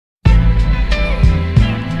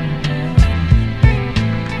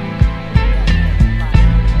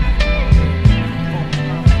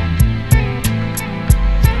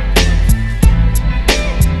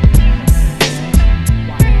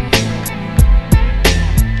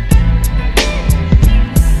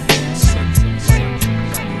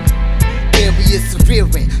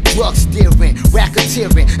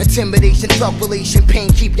Intimidation, drug relation, pain,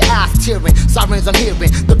 keep your eyes tearing. Sirens I'm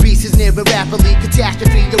hearing, the beast is nearing rapidly.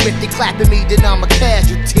 Catastrophe, or if they clapping me, then I'm a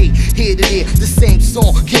casualty. Here to there, the same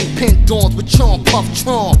song, kingpin dawns with charm, puff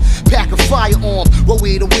charm. Pack a firearm, roll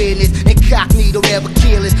with awareness, incognito, never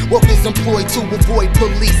careless. Workers employed to avoid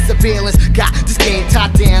police surveillance. Got this game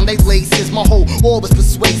tied down, they laces. My whole aura is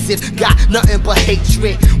persuasive, got nothing but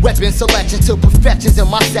hatred. Weapon selection to perfections in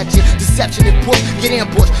my section. Deception and push, get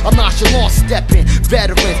ambushed, I'm nonchalant stepping.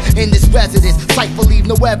 Veterans in this residence, cipher leave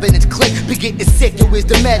no evidence. Click, be getting sick, yo is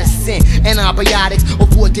the medicine. Antibiotics,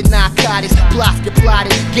 avoid the narcotics. Blocks get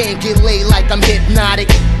plotted, game get laid like I'm hypnotic.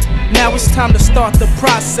 Now it's time to start the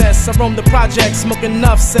process. I roam the project, smoking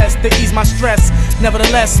enough cess to ease my stress.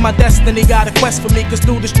 Nevertheless, my destiny got a quest for me, cause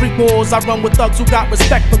through the street wars I run with thugs who got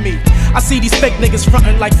respect for me. I see these fake niggas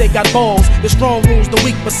frontin' like they got balls. The strong rules the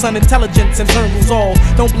weak, but son intelligence and turn rules all.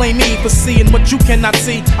 Don't blame me for seeing what you cannot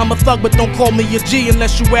see. I'm a thug, but don't call me a G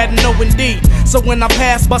unless you add an O and D. So when I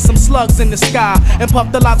pass, bust some slugs in the sky and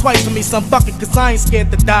puffed a lot twice for me, some fuck it, cause I ain't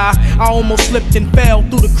scared to die. I almost slipped and fell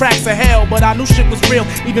through the cracks of hell, but I knew shit was real,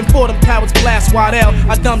 even for them cowards blast wide out.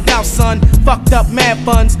 I dumbed out, son, fucked up mad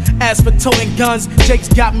funds. As for toting guns, Jake's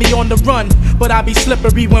got me on the run, but I be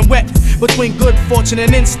slippery when wet. Between good fortune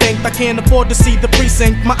and instinct, I can't afford to see the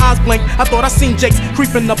precinct. My eyes blink, I thought I seen Jake's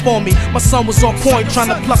creeping up on me. My son was on point, trying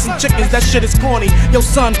to pluck some chickens, that shit is corny. Yo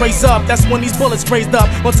son, raise up, that's when these bullets raised up.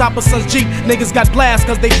 On top of son's Jeep, niggas got blast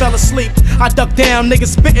cause they fell asleep. I ducked down,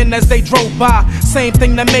 niggas spitting as they drove by. Same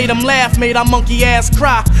thing that made them laugh, made our monkey ass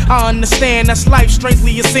cry. I understand that's life,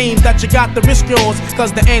 strangely it seems that you got to risk yours,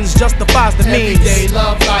 cause the ends justifies the means. Everyday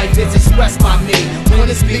love life is expressed by me. When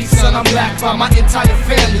it's beat, son, I'm backed by my entire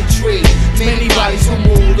family tree. Many bodies who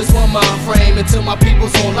move, it's one mind frame. Until my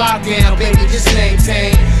people's on lockdown, baby, just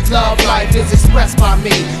maintain. Love life is expressed by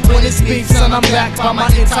me. When it's beat, son, I'm backed by my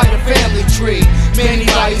entire family tree. Many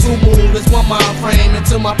bodies who move, it's one mind frame.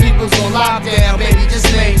 Until my people's on lockdown, baby,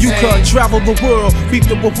 just maintain. You could travel the world, reap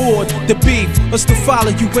the reward, the beef, or still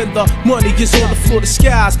follow you when the money is on the floor. The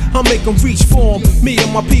skies, I'll make them reach for 'em. Me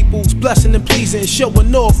and my peoples, blessing and pleasing,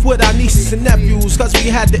 showing off with our nieces and nephews, cause we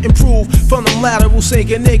had to improve from them lateral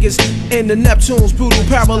sinking niggas in the Neptunes. Brutal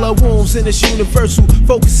parallel wounds in this universal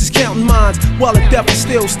focus is counting minds, while the devil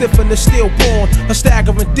still stiff and the stillborn. A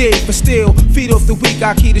staggering dig for still feed off the weak,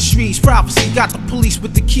 I key the streets. Prophecy got the police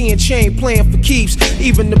with the key and chain playing for keeps.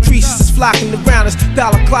 Even the priests is flocking around us,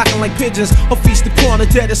 dollar clocking like pigeons, or feast upon the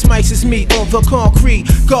deadest mice is meat on the concrete.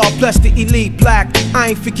 God bless the elite black, I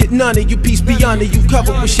ain't forget none of you, peace be under you.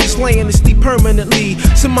 Covered with sheets laying to sleep permanently.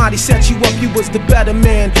 Somebody set you up, you was the better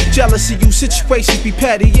man. Jealous of you, situations be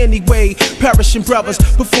petty anyway. Perishing brothers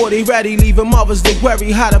before they ready, leaving mothers to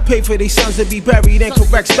worry how to pay for their sons to be buried.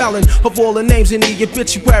 Incorrect spelling of all the names in the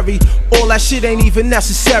obituary. All that shit ain't even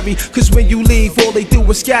necessary, cause when you leave, all they do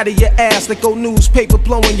is scatter your ass like old newspaper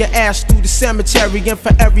blowing your ass through the cemetery. And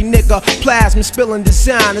for every nigga, plasma spilling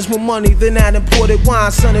design is more money than that imported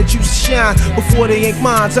wine. Son of juice shine before they ink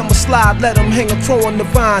minds. I'ma slide, let them hang a crow on the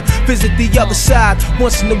vine. Visit the other side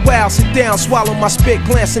once in a while, sit down, swallow my spit,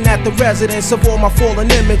 glancing at the residence of all my fallen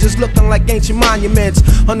images, looking like ancient monuments.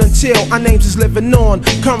 And until our names is living on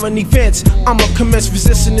current events, I'ma commence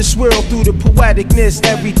resisting this world through the poeticness.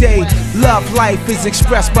 Every day, love life is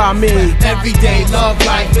expressed by me. Every day, love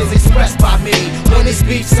life is expressed by me. When it's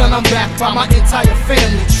beef, son, I'm backed by my entire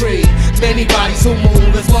family tree. Many bodies who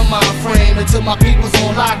move is one mind frame. Until my people's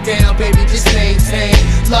on lockdown, baby, just maintain.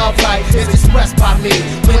 Love life is expressed by me.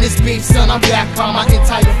 When it's beef, son, I'm backed by my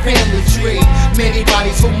entire family tree. Many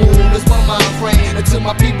bodies who move is one mind frame.